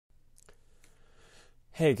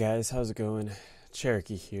Hey guys, how's it going?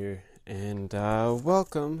 Cherokee here, and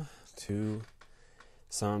welcome to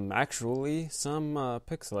some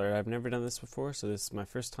pixel art. I've never done this before, so this is my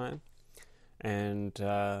first time. And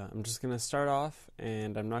I'm just gonna start off,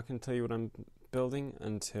 and I'm not gonna tell you what I'm building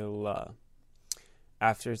until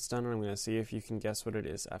after it's done. I'm gonna see if you can guess what it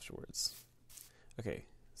is afterwards. Okay,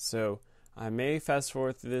 so I may fast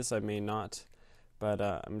forward through this, I may not, but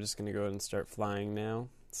I'm just gonna go ahead and start flying now,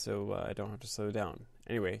 so I don't have to slow down.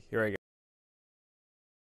 Anyway, here I go.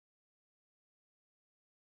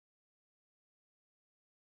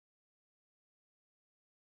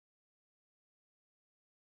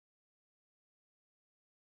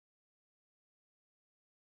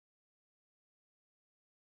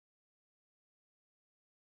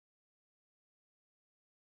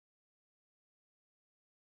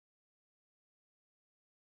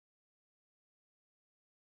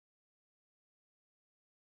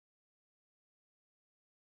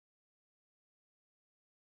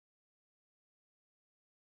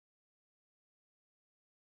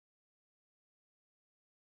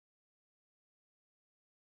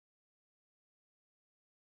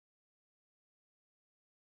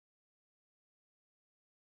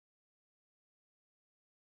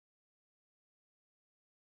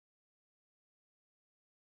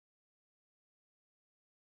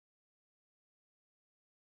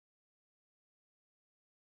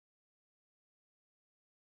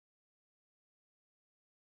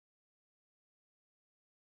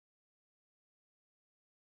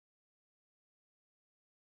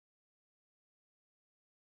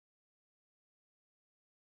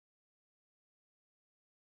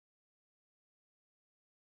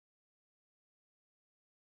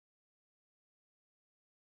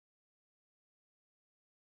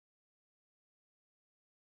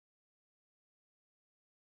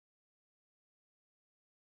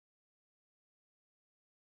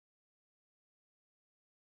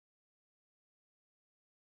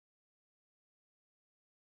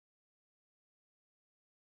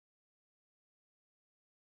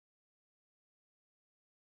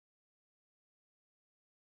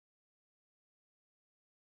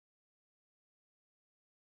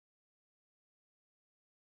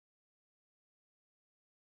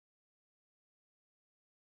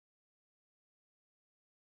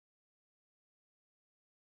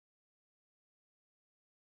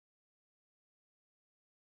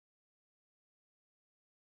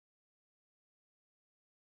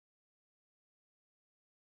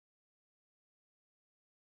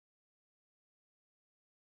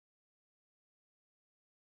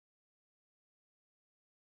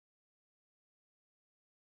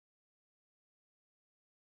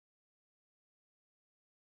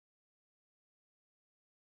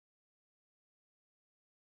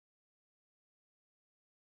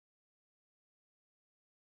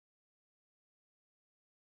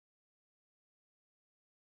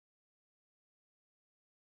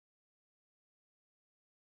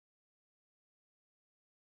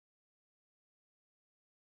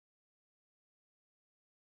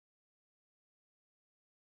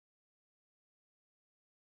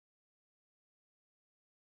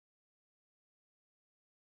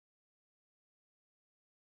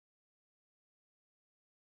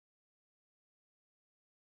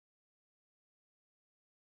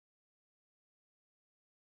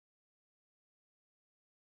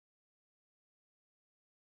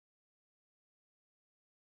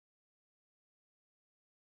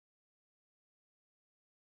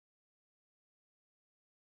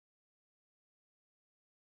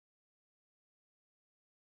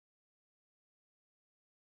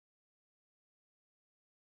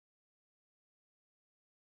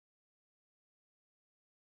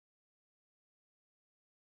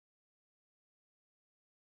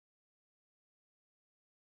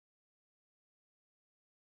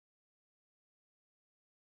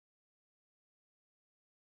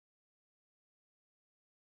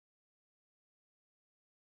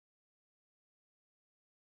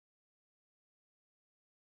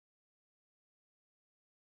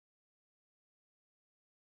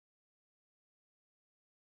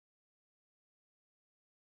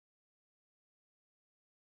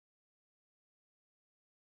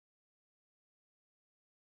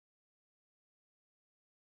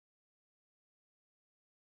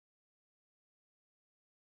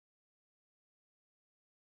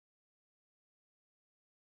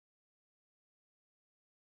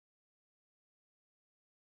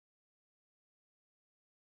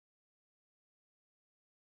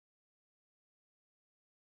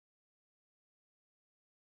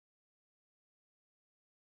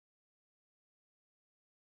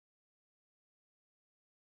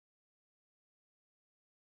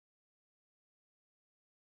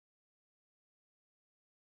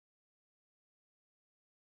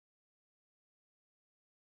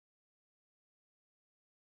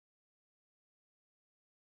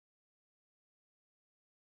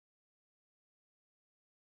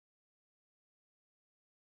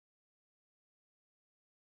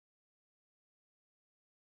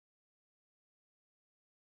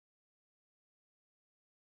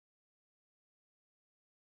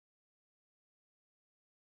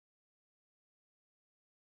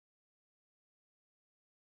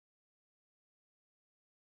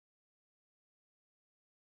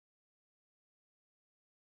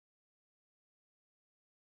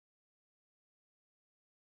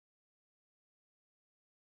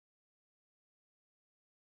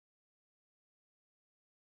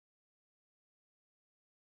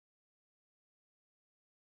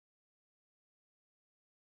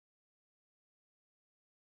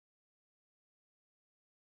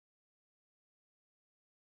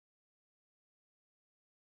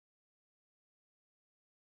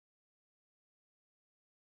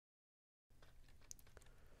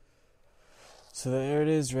 So there it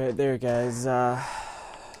is right there, guys.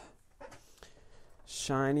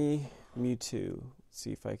 Shiny Mewtwo. Let's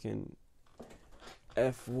see if I can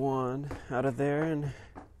F1 out of there, and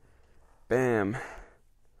bam.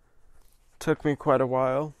 Took me quite a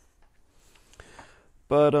while.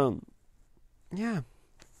 But, yeah.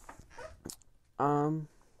 I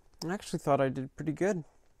actually thought I did pretty good.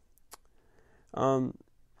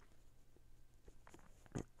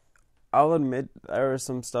 I'll admit there was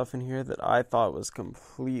some stuff in here that I thought was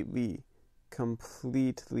completely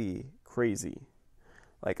crazy.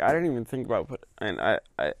 Like, I didn't even think about I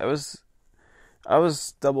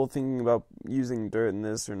was double thinking about using dirt in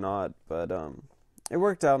this or not, but it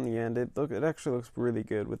worked out in the end. It actually looks really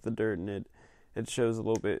good with the dirt in it. It shows a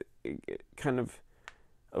little bit, kind of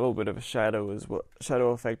a little bit of a shadow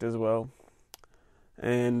effect as well.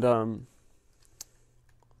 And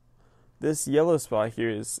this yellow spot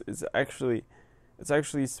here is actually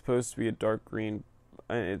supposed to be a dark green.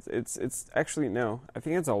 It's actually, no, I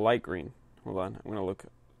think it's a light green. Hold on, I'm gonna look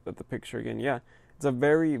at the picture again. Yeah, it's a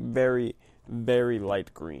very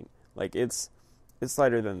light green. Like it's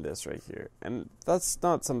lighter than this right here, and that's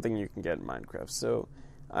not something you can get in Minecraft. So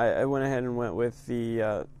I went ahead and went with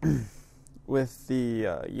the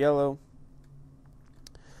yellow,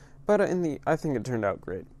 but I think it turned out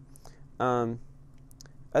great.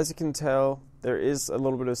 As you can tell, there is a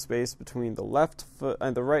little bit of space between the left foot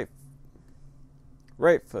and the right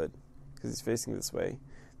foot, because he's facing this way.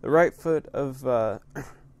 The right foot of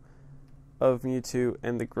Mewtwo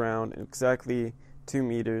and the ground, exactly 2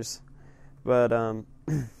 meters. But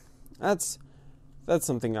that's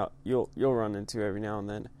something you'll run into every now and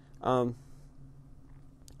then. I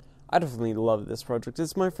definitely love this project.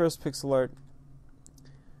 It's my first pixel art,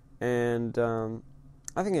 and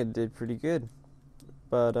I think it did pretty good.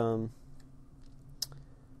 But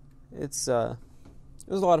it was a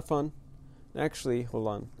lot of fun. Actually, hold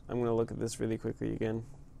on. I'm gonna look at this really quickly again.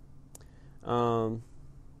 I'm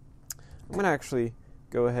gonna actually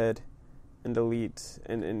go ahead and delete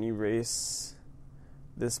and erase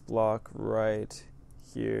this block right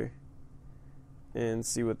here and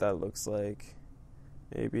see what that looks like.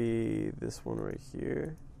 Maybe this one right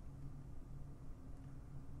here.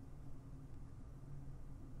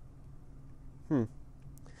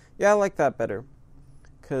 Yeah, I like that better,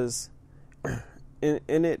 because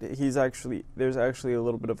in it there's actually a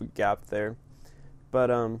little bit of a gap there.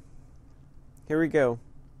 But here we go.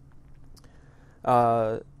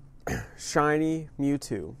 Shiny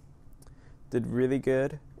Mewtwo did really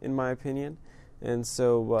good in my opinion, and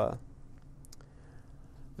so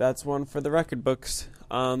that's one for the record books.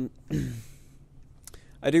 I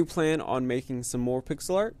do plan on making some more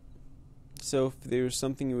pixel art, so if there's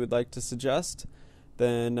something you would like to suggest,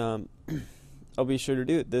 then I'll be sure to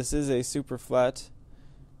do it. This is a super flat,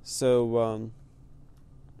 so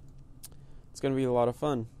it's going to be a lot of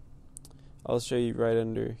fun. I'll show you right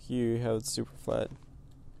under here how it's super flat.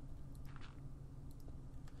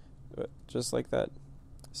 Just like that.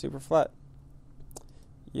 Super flat.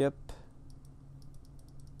 Yep.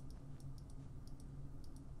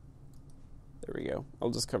 There we go. I'll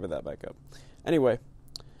just cover that back up. Anyway,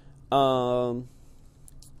 that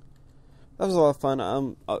was a lot of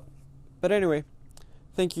fun. But anyway,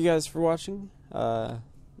 thank you guys for watching.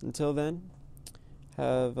 Until then,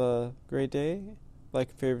 have a great day. Like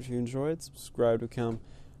and favorite if you enjoyed. Subscribe to become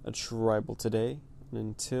a tribal today. And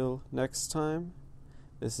until next time,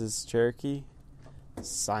 this is Cherokee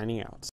signing out.